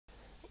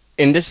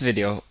In this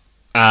video,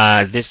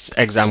 this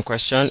exam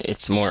question,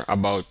 it's more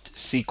about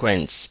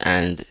sequence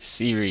and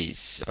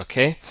series,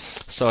 okay?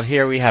 So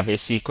here we have a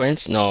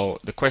sequence. Now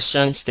the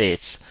question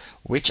states,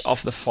 which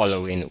of the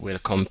following will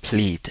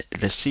complete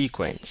the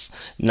sequence?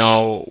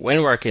 Now,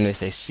 when working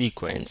with a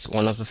sequence,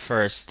 one of the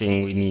first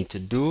thing we need to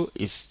do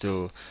is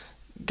to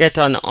get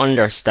an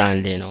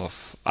understanding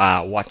of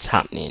what's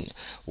happening.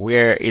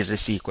 Where is the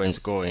sequence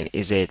going?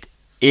 Is it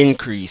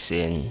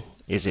increasing?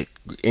 Is it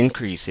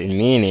increasing,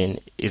 meaning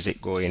is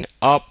it going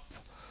up,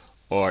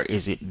 or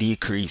is it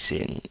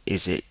decreasing?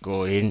 Is it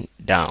going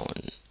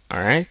down?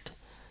 All right.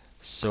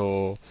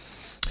 So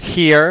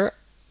here,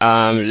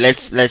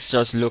 let's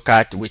just look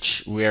at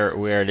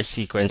where the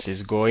sequence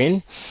is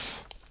going,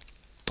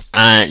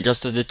 and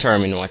just to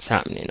determine what's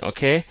happening.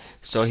 Okay,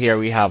 so here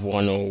we have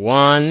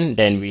 101,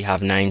 then we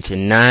have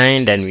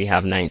 99, then we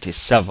have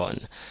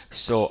 97.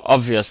 So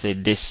obviously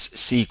this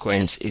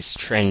sequence is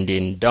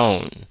trending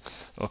down.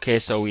 Okay,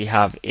 so we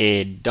have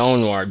a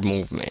downward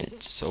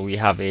movement. So we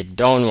have a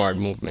downward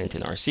movement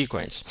in our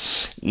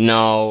sequence.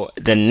 Now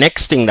the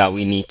next thing that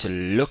we need to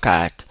look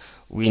at,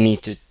 we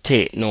need to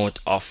take note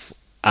of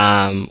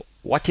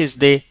what is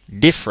the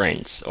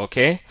difference,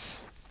 okay,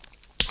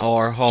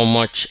 or how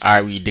much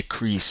are we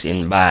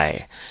decreasing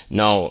by.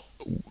 Now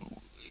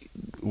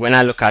when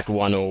I look at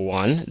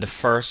 101, the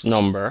first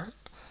number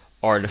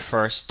or the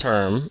first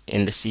term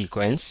in the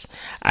sequence,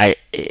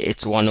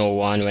 it's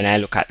 101. When I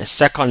look at the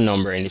second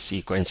number in the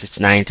sequence, it's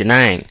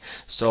 99.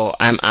 So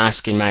I'm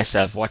asking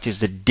myself, what is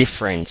the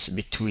difference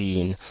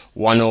between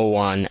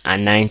 101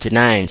 and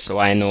 99? So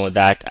I know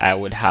that I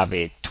would have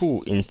a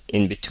 2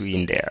 in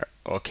between there,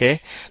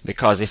 okay?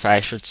 Because if I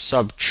should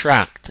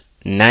subtract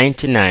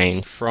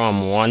 99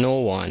 from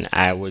 101,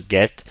 I would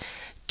get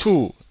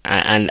 2.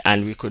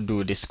 And we could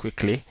do this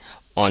quickly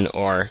on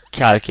our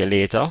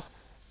calculator.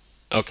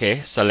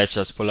 Okay, so let's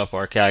just pull up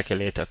our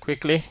calculator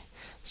quickly.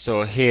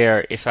 So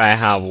here, if I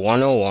have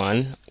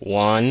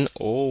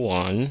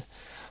 101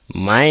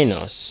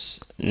 minus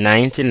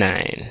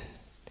 99,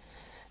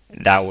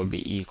 that would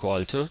be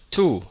equal to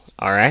 2.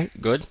 All right,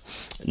 good.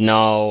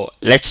 Now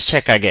let's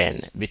check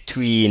again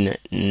between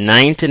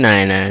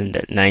 99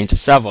 and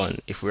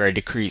 97 if we are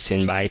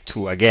decreasing by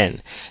 2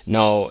 again.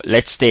 Now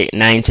let's take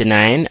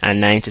 99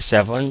 and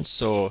 97.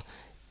 So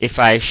if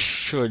I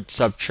should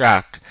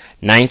subtract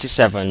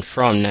 97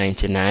 from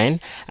 99,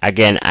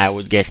 again I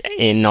would get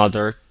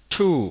another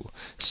 2.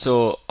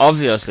 So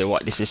obviously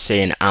what this is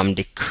saying, I'm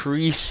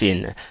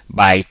decreasing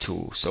by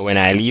 2. So when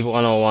I leave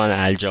 101,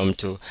 I'll jump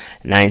to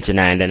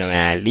 99. Then when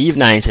I leave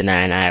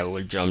 99, I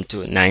will jump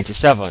to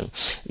 97.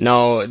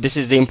 Now this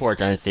is the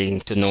important thing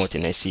to note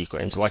in a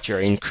sequence, what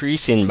you're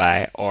increasing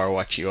by or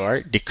what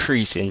you're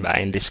decreasing by.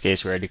 In this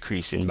case, we're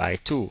decreasing by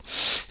 2.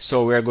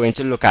 So we're going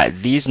to look at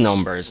these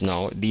numbers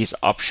now, these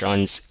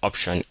options,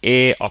 option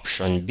A,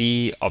 option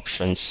B,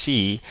 option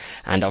C,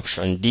 and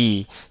option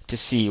D, to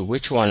see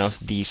which one of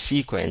these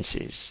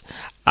sequences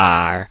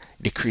are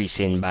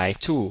decreasing by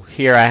 2.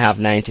 Here I have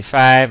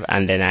 95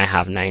 and then I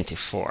have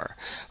 94.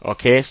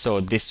 Okay,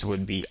 so this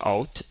would be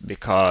out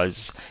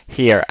because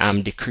here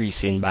I'm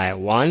decreasing by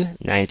 1,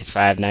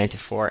 95,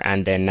 94,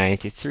 and then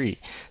 93.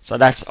 So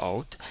that's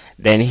out.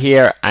 Then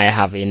here I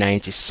have a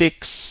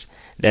 96.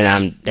 Then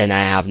I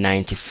have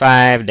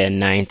 95, then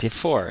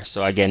 94.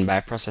 So again, by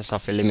process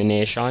of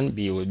elimination,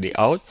 B would be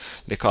out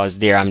because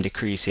there I'm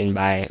decreasing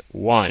by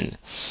 1.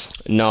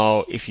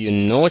 Now, if you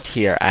note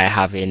here, I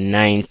have a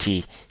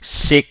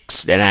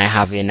 96, then I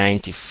have a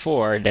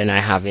 94, then I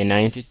have a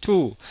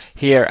 92.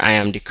 Here I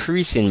am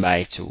decreasing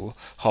by 2.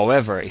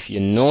 However, if you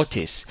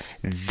notice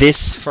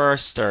this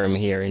first term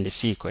here in the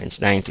sequence,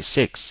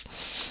 96,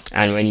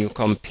 and when you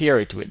compare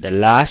it with the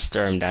last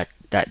term that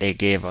they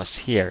gave us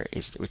here,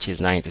 which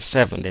is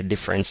 97, the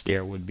difference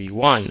there would be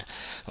 1.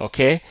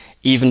 Okay,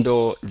 even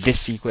though this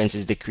sequence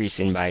is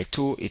decreasing by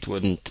 2, it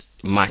wouldn't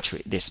match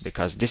with this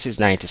because this is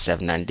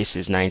 97 and this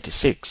is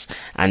 96,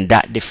 and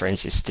that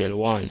difference is still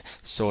 1,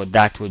 so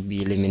that would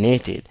be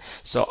eliminated.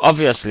 So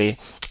obviously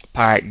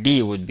part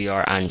D would be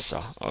our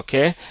answer,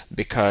 okay?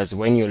 Because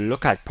when you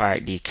look at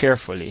part D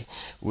carefully,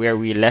 where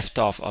we left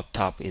off up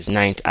top is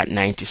at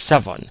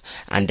 97,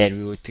 and then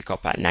we would pick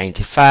up at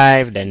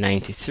 95, then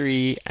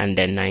 93, and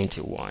then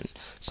 91.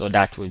 So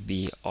that would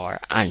be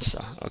our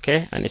answer,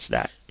 okay? And it's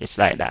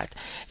like that.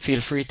 Feel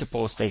free to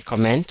post a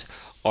comment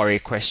or a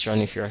question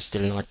if you're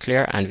still not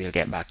clear, and we'll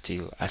get back to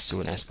you as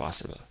soon as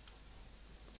possible.